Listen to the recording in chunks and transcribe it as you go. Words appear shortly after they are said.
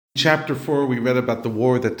Chapter 4, we read about the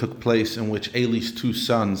war that took place in which Eli's two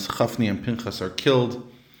sons, Chafni and Pinchas, are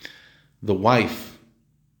killed. The wife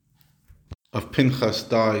of Pinchas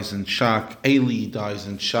dies in shock. Eli dies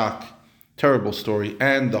in shock. Terrible story.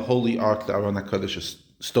 And the holy ark, the Aron HaKadosh, is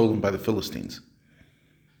stolen by the Philistines.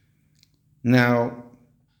 Now,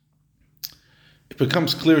 it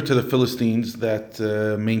becomes clear to the Philistines that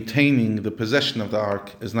maintaining the possession of the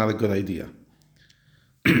ark is not a good idea.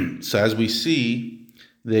 So as we see,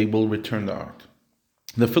 they will return the ark.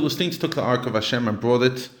 The Philistines took the ark of Hashem and brought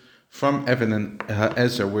it from Evan and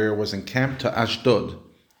Ezer, where it was encamped, to Ashdod,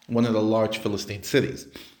 one of the large Philistine cities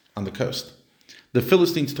on the coast. The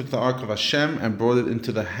Philistines took the ark of Hashem and brought it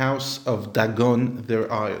into the house of Dagon, their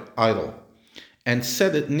idol, and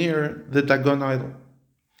set it near the Dagon idol.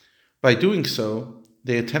 By doing so,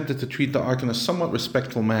 they attempted to treat the ark in a somewhat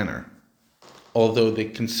respectful manner, although they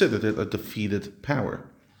considered it a defeated power.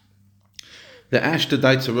 The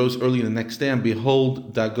Ashdodites arose early the next day, and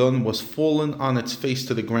behold, Dagon was fallen on its face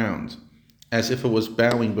to the ground, as if it was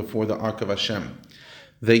bowing before the ark of Hashem.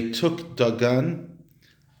 They took Dagon,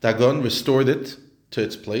 restored it to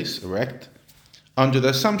its place, erect, under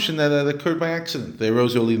the assumption that it occurred by accident. They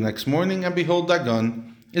arose early the next morning, and behold,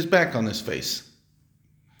 Dagon is back on his face.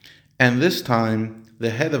 And this time,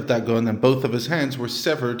 the head of Dagon and both of his hands were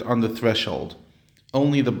severed on the threshold.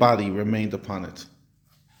 Only the body remained upon it.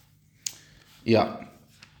 Yeah.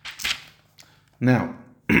 Now,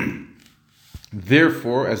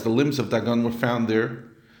 therefore, as the limbs of Dagon were found there,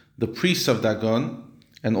 the priests of Dagon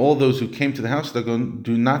and all those who came to the house of Dagon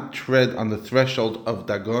do not tread on the threshold of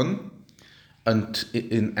Dagon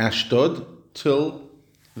in Ashdod till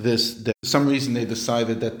this day. For some reason, they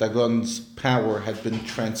decided that Dagon's power had been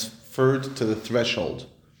transferred to the threshold,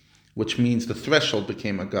 which means the threshold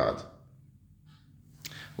became a god.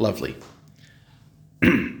 Lovely.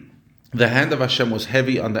 The hand of Hashem was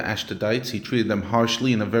heavy on the Ashdodites. He treated them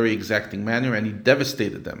harshly in a very exacting manner, and he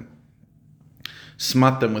devastated them,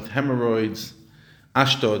 smote them with hemorrhoids,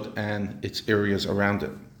 Ashdod and its areas around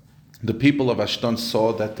it. The people of Ashdod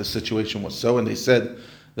saw that the situation was so, and they said,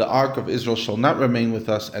 "The ark of Israel shall not remain with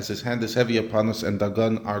us, as his hand is heavy upon us, and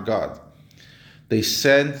Dagon our God." They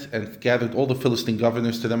sent and gathered all the Philistine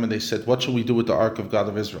governors to them, and they said, "What shall we do with the ark of God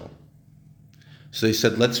of Israel?" So they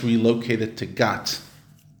said, "Let's relocate it to Gat,"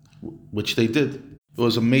 which they did. It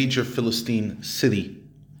was a major Philistine city.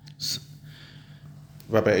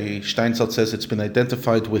 Rabbi Steinsaltz says it's been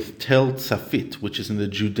identified with Tel Tzafit, which is in the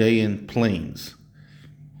Judean plains.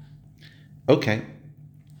 Okay.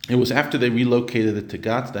 It was after they relocated it to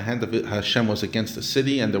Gat, the hand of Hashem was against the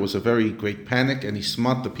city, and there was a very great panic, and he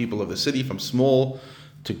smote the people of the city from small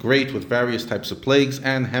to great with various types of plagues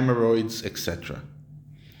and hemorrhoids, etc.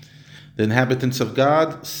 The inhabitants of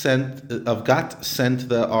Gat sent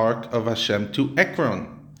the ark of Hashem to Ekron,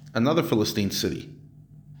 another Philistine city.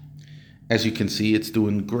 As you can see, it's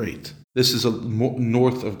doing great. This is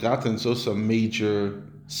north of Gat, and it's also a major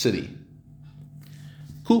city.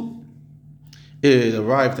 Cool. It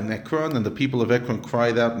arrived in Ekron, and the people of Ekron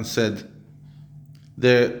cried out and said,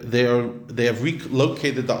 They have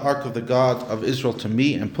relocated the ark of the God of Israel to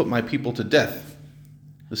me and put my people to death.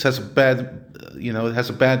 This has a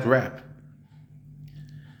bad rap.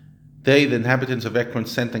 They, the inhabitants of Ekron,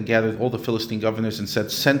 sent and gathered all the Philistine governors and said,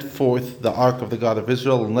 "Send forth the ark of the God of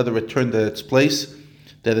Israel and let it return to its place,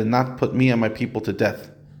 that it not put me and my people to death."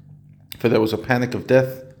 For there was a panic of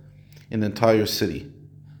death in the entire city.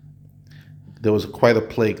 There was quite a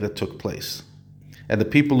plague that took place. And the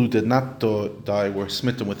people who did not die were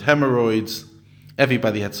smitten with hemorrhoids.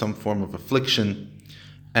 Everybody had some form of affliction.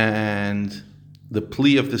 And the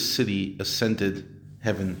plea of the city ascended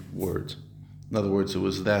heavenward. In other words, it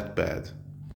was that bad.